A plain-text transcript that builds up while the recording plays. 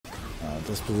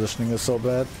this positioning is so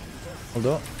bad.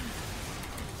 Although.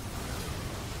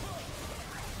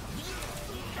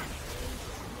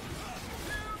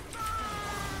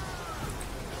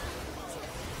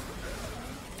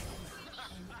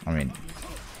 I mean.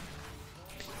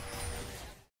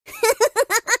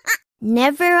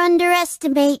 Never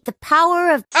underestimate the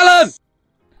power of Alan!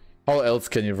 How else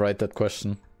can you write that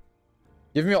question?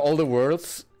 Give me all the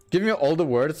words. Give me all the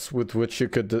words with which you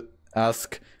could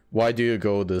ask, why do you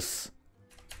go this?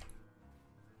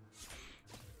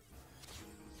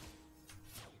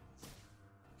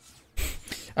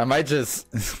 I might just...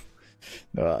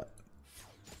 no.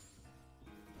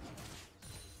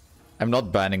 I'm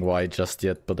not banning Y just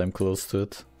yet, but I'm close to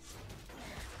it.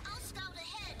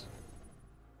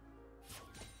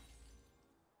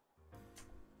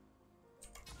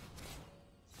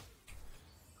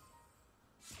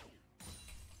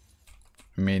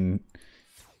 I mean,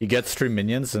 he gets 3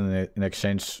 minions and in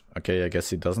exchange, okay, I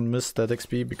guess he doesn't miss that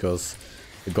XP because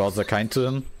the gods are kind to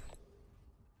him.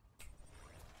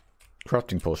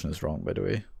 Crafting potion is wrong, by the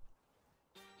way.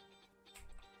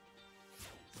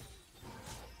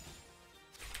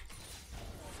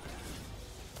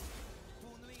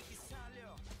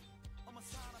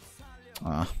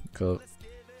 Ah, cool.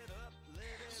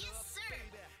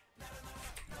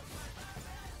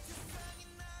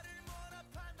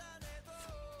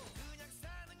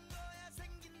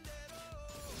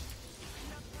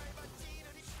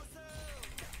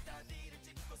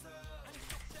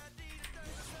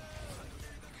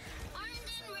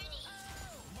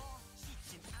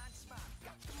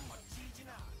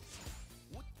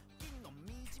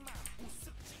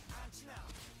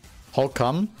 How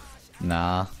come?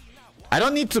 Nah. I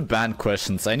don't need to ban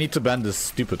questions. I need to ban the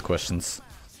stupid questions.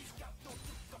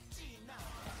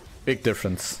 Big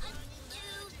difference.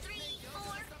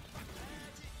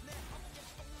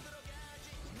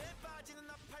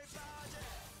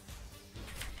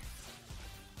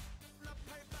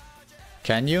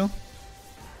 Can you?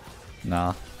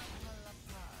 Nah.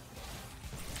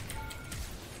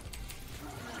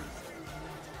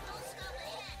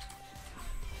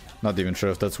 Not even sure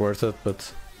if that's worth it,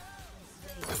 but...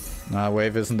 Nah,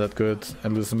 wave isn't that good. I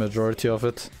lose the majority of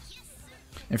it.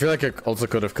 I feel like I also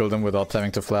could have killed him without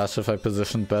having to flash if I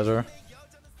positioned better.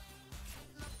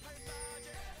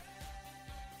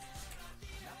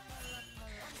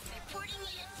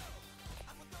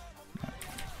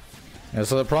 Yeah,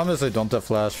 so the problem is I don't have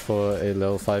flash for a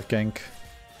level 5 gank.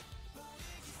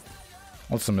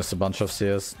 Also missed a bunch of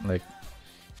CS. Like,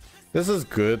 this is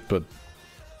good, but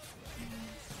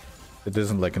it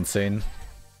isn't like insane.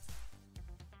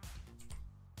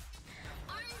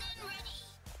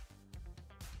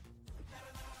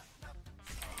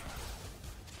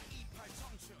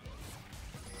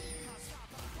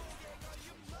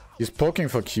 He's poking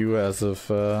for Q as if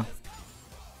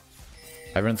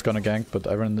Iron's gonna gank, but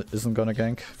Iron isn't gonna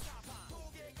gank.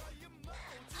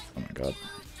 Oh my god.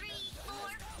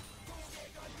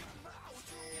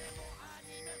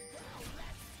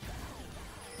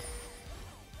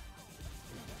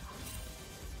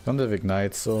 Don't have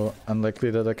Ignite, so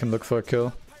unlikely that I can look for a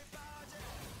kill.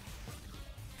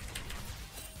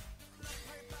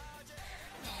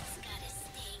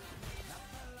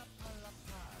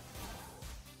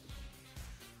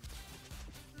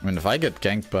 I mean, if I get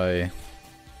ganked by...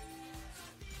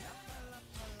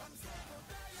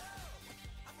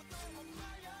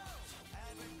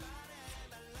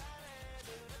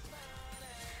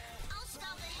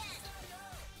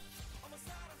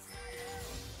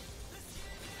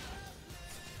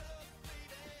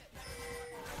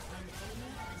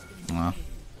 Ah.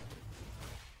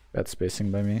 Bad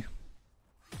spacing by me.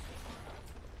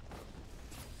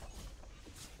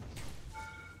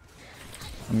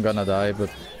 I'm gonna die, but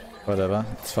whatever,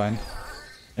 it's fine.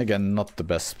 Again, not the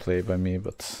best play by me,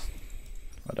 but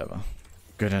whatever.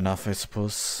 Good enough, I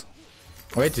suppose.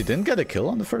 Wait, he didn't get a kill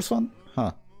on the first one?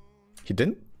 Huh. He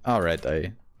didn't? Alright,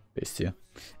 I based you.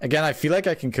 Again, I feel like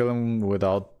I can kill him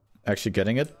without actually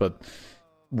getting it, but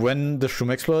when the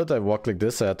shroom exploded, I walked like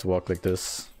this, I had to walk like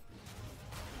this.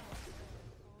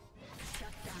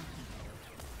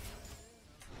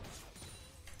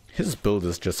 His build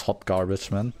is just hot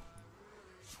garbage, man.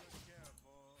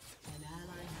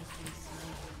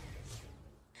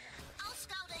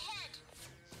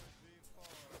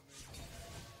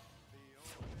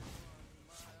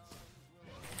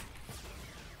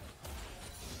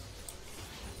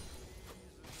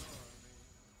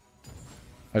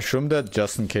 I shroomed that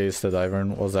just in case that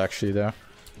Iron was actually there.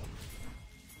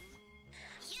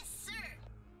 Yes, sir.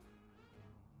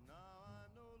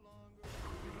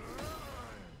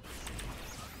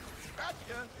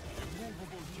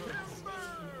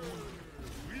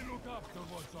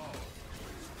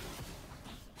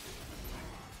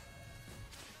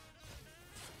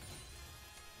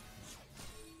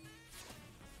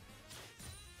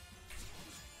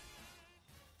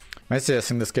 I say I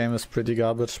think this game is pretty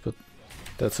garbage, but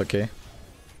that's okay.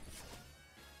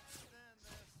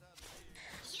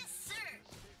 Yes, sir.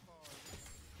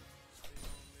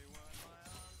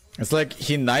 It's like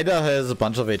he neither has a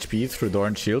bunch of HP through door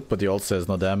and shield, but he also has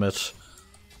no damage.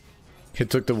 He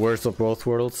took the worst of both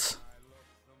worlds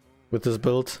with this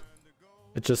build.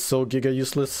 It's just so giga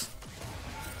useless.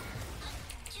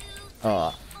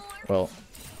 Ah, well.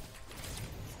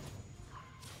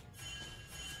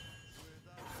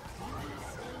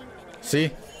 See?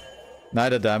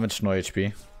 Neither damage nor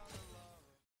HP.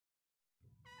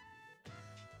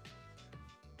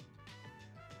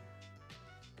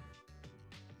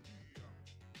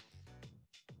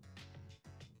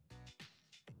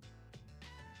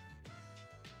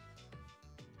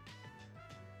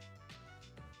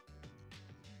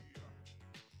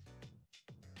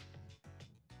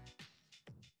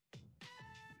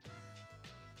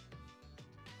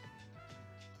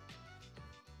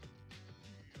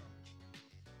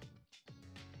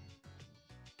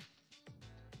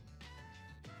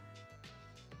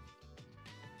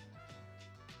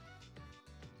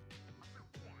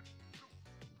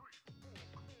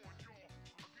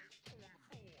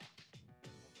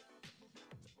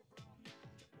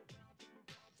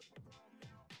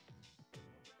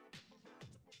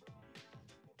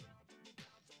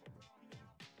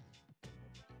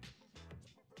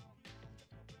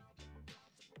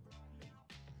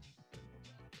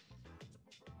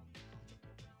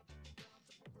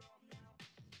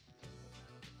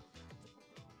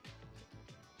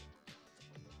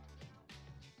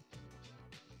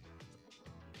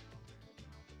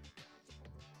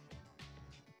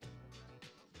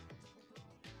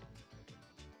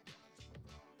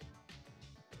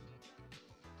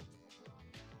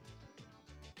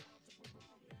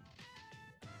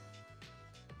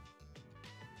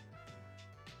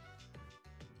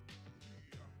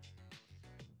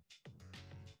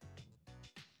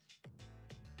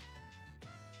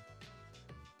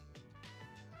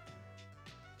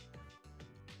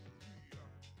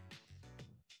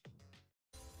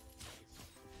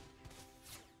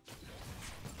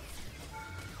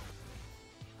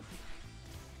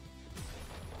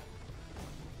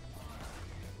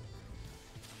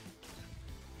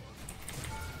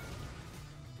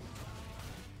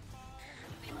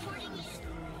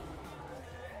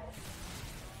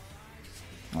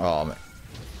 Oh man.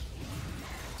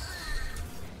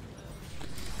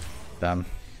 Damn.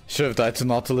 Should have died to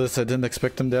Nautilus, I didn't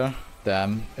expect him there.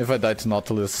 Damn. If I died to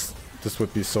Nautilus, this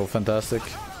would be so fantastic.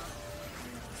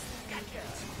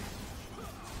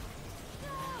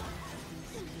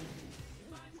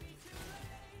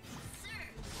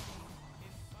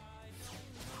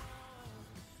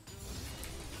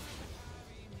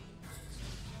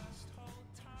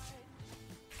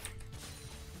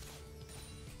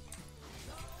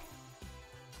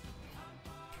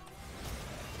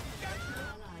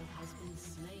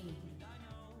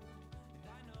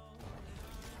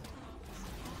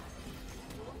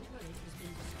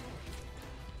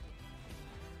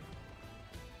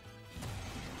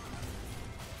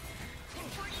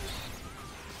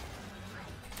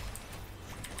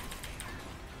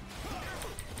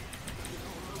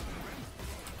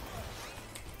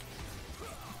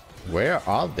 Where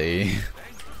are they?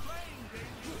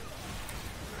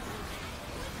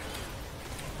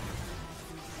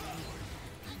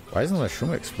 Why isn't my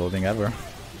shroom exploding ever?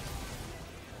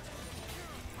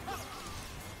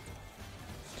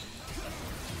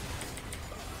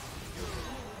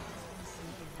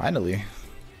 Finally.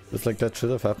 It's like that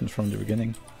should have happened from the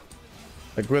beginning.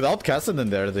 Like without Kassadin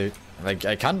there, they like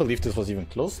I can't believe this was even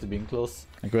close to being close.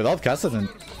 Like without Kassadin,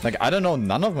 like I don't know,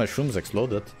 none of my shrooms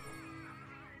exploded.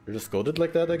 You're just goated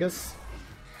like that, I guess.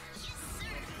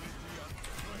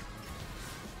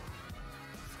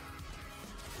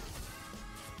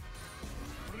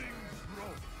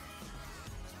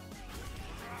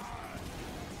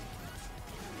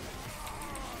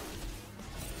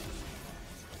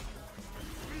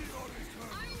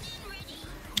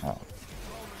 Oh.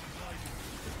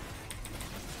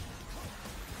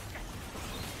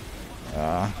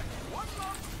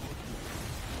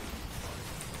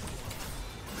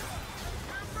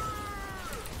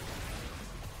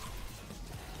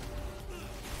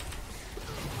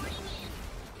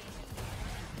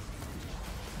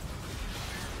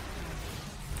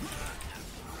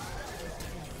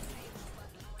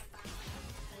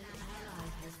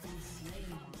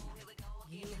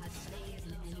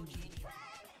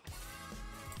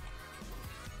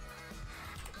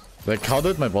 Like, how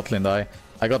did my bot lane die?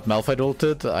 I got Malphite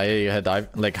ulted. I had...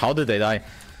 Like, how did they die?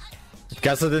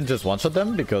 Guess I didn't just one-shot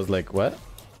them? Because, like, what?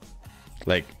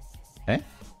 Like, eh?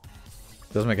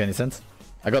 Doesn't make any sense.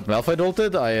 I got Malphite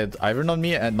ulted. I had Iron on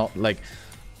me and not, like...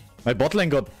 My bot lane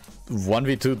got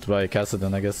 1v2'd by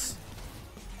Kassadin, I guess.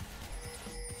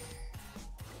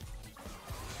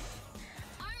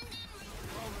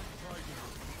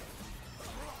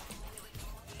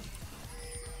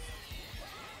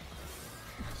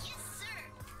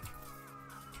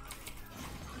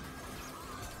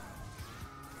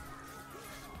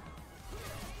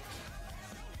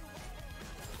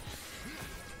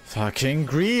 Fucking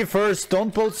Griefers,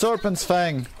 don't pull Serpent's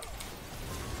Fang.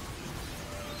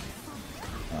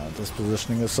 This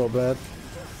positioning is so bad.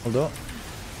 Hold on.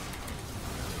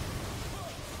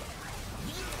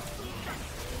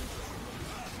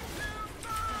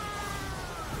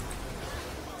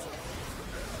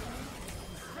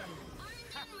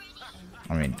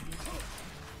 I mean...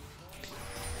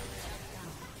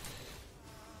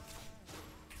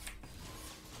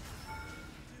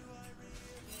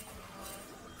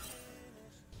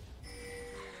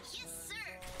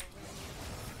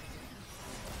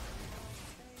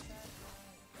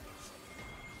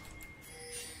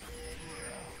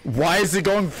 Why is he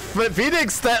going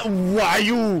Phoenix? That why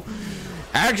you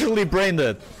actually brained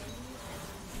it?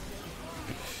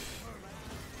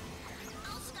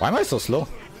 Why am I so slow?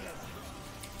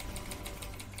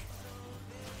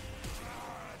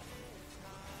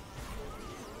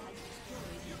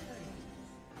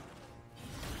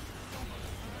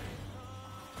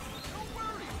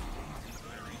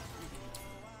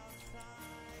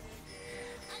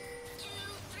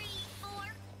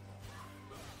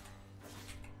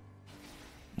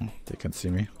 They can see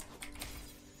me.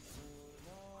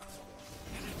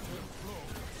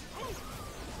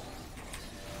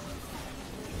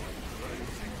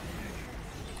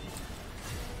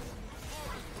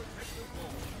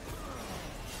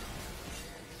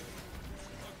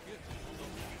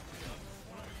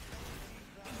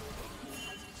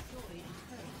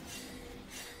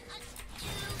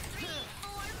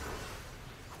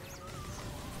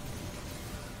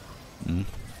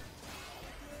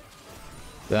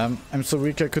 Damn, I'm so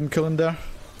weak I couldn't kill him there.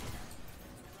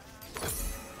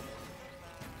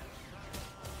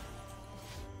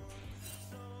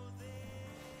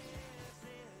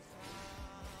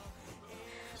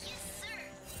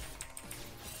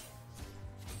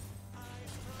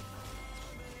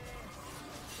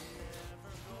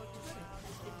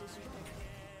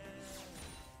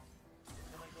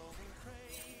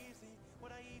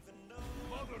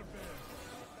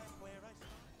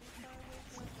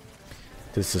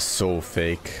 This is so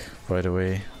fake, by the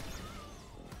way.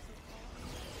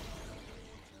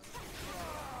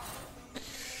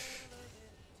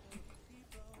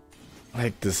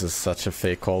 Like, this is such a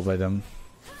fake call by them.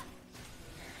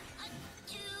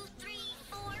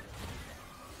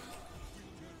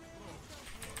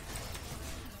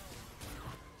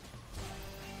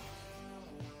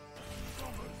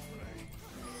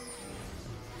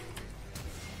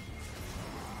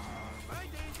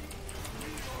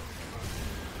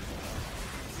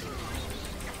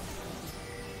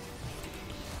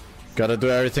 Gotta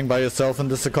do everything by yourself in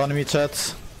this economy,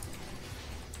 chat.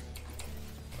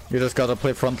 You just gotta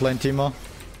play frontline Teemo.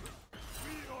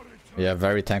 Yeah,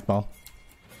 very tank Mal.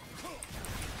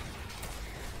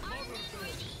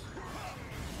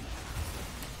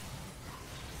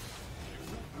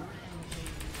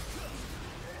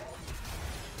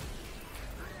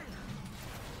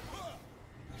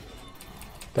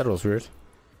 That was weird.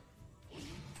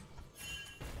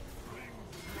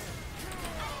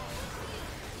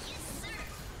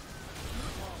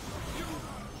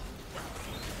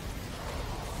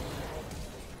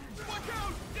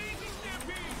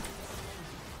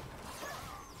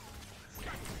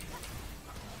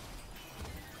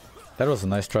 That was a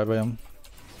nice try by him.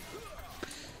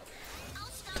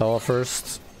 Tower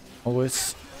first,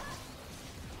 always.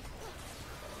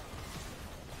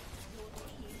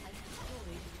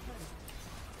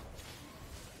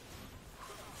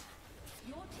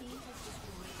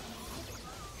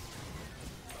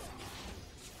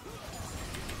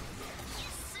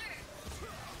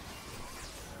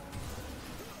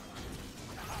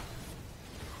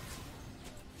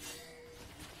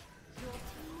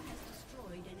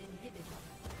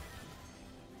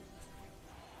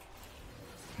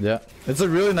 Yeah, it's a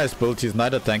really nice build. He's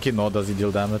neither tanky nor does he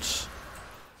deal damage.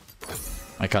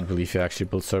 I can't believe he actually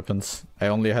built serpents. I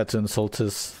only had to insult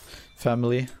his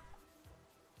family.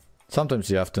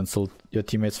 Sometimes you have to insult your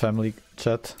teammate's family,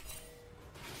 chat.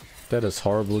 That is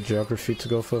horrible geography to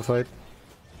go for a fight.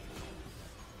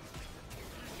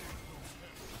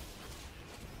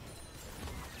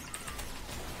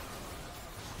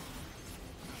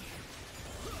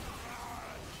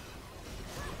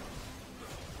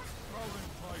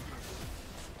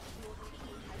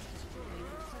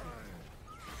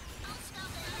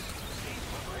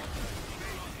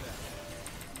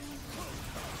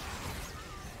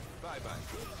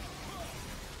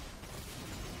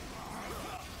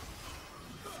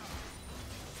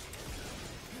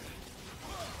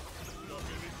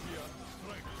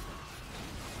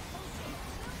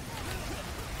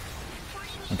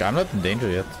 Okay, I'm not in danger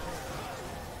yet.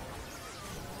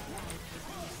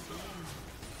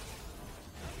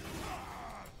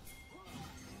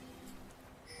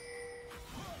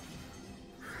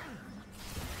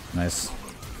 Nice.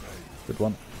 Good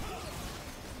one.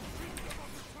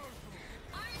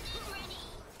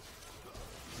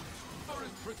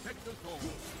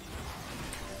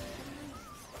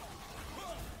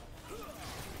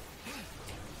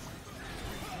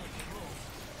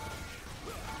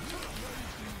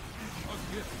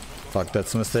 Fuck,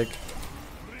 that's a mistake.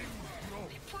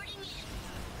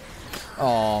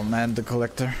 Oh man, the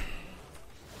collector.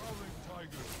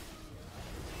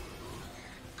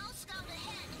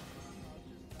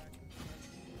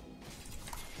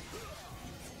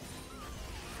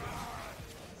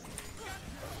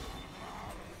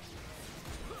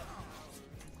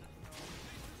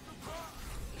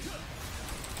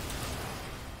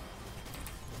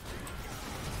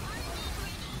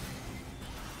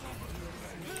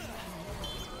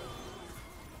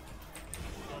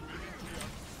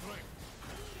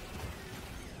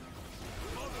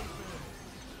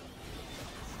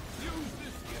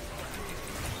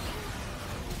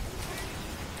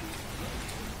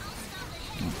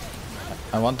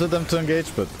 I wanted them to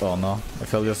engage, but oh no.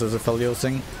 Aphelios is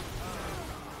Apheliosing.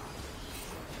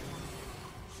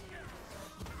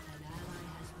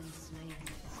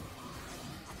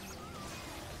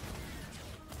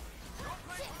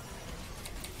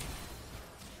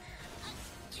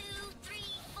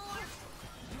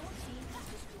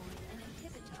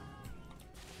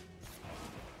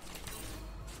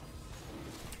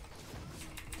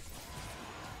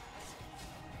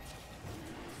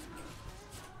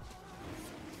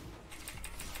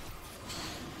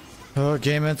 Oh,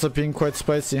 game ends up being quite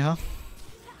spicy, huh?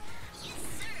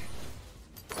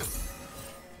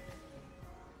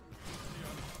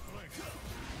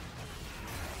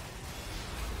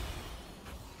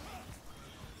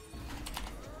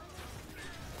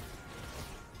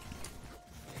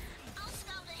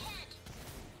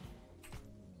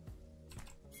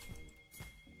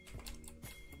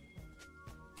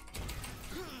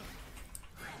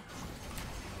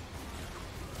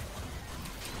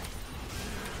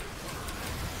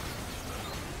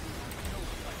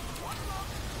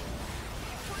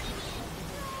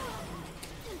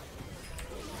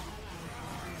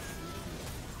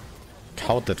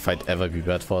 How would that fight ever be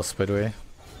bad for us, by the way?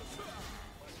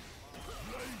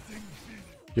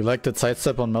 You like that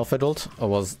sidestep on Malphite ult? Or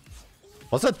was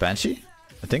that Banshee?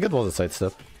 I think it was a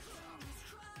sidestep.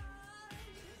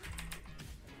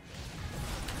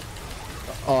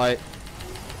 Oh,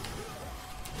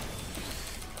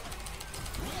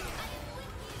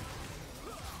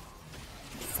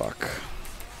 fuck.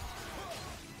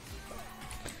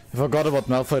 I forgot about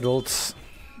Malphite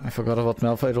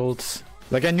ults.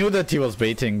 Like, I knew that he was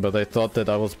baiting, but I thought that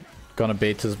I was gonna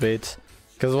bait his bait.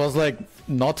 Because it was like,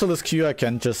 Nautilus Q I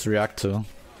can't just react to.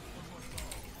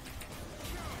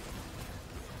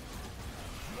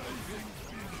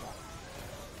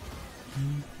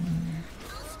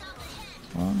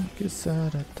 One kiss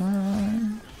at a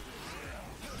time.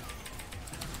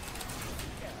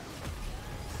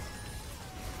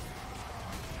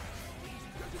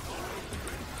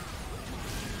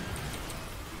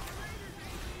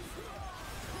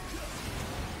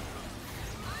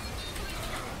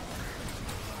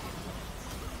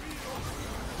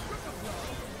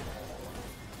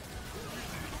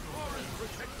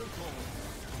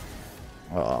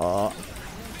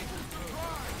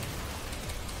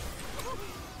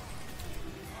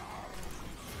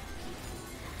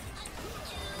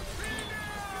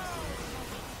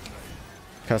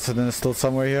 Kassadin is still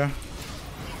somewhere here.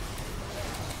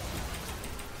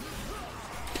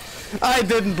 I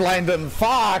didn't blind him.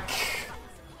 Fuck!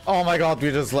 Oh my god,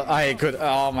 we just...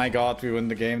 Oh my god, we win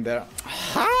the game there.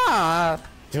 Ha!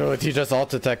 Dude, he just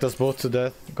auto-attacked us both to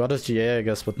death. Got his GA, I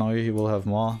guess, but now he will have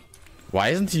more. Why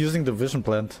isn't he using the vision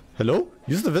plant? Hello?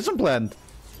 Use the vision plant!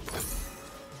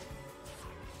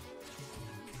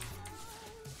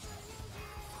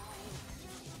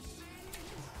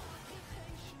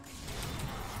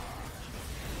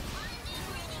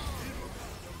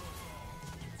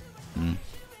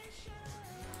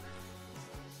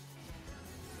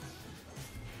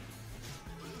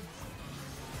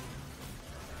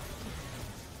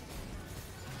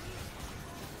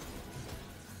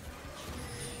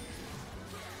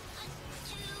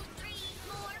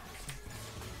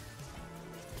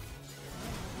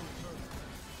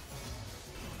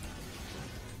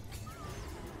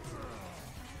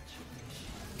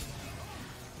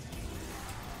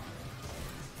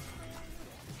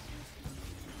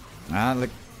 Ah, like,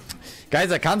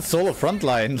 guys, I can't solo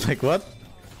frontline. Like, what?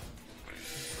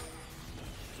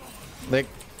 Like,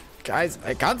 guys,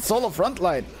 I can't solo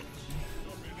frontline.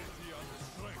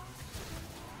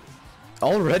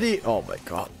 Already? Oh my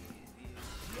god.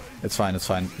 It's fine, it's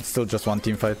fine. It's still just one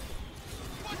team fight.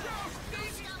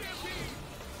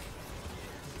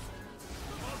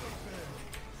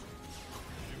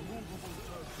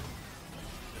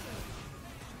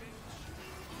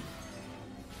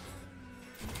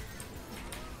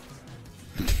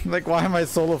 Like, why am I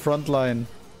solo frontline?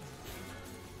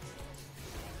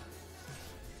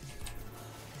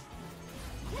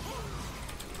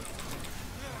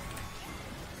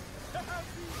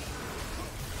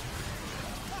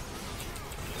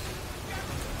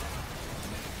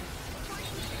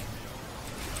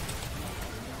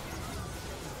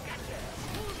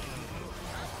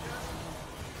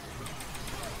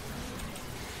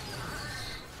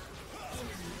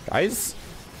 Guys?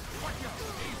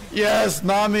 Yes,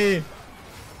 Nami!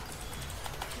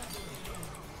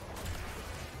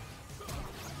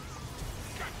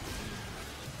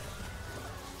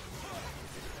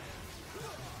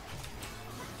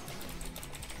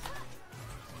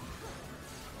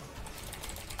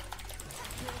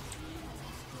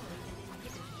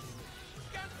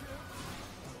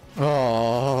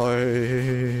 Oh.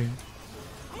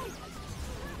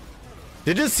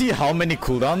 Did you see how many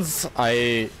cooldowns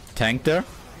I tanked there?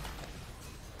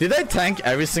 Did I tank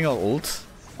every single ult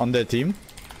on their team?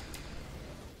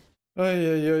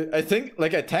 I think,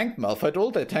 like, I tanked Malphite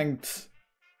ult, I tanked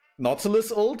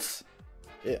Nautilus ult.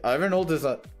 Iron ult is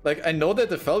like, I know that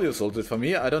the Felius ulted for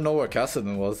me, I don't know where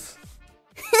Cassidon was.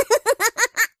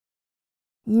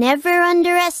 Never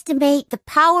underestimate the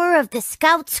power of the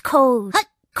Scouts code.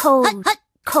 Code.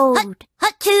 Code.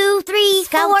 2, 3, 4.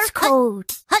 Scouts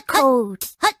code. Code.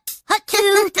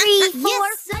 2, 3, 4.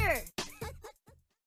 Yes, sir.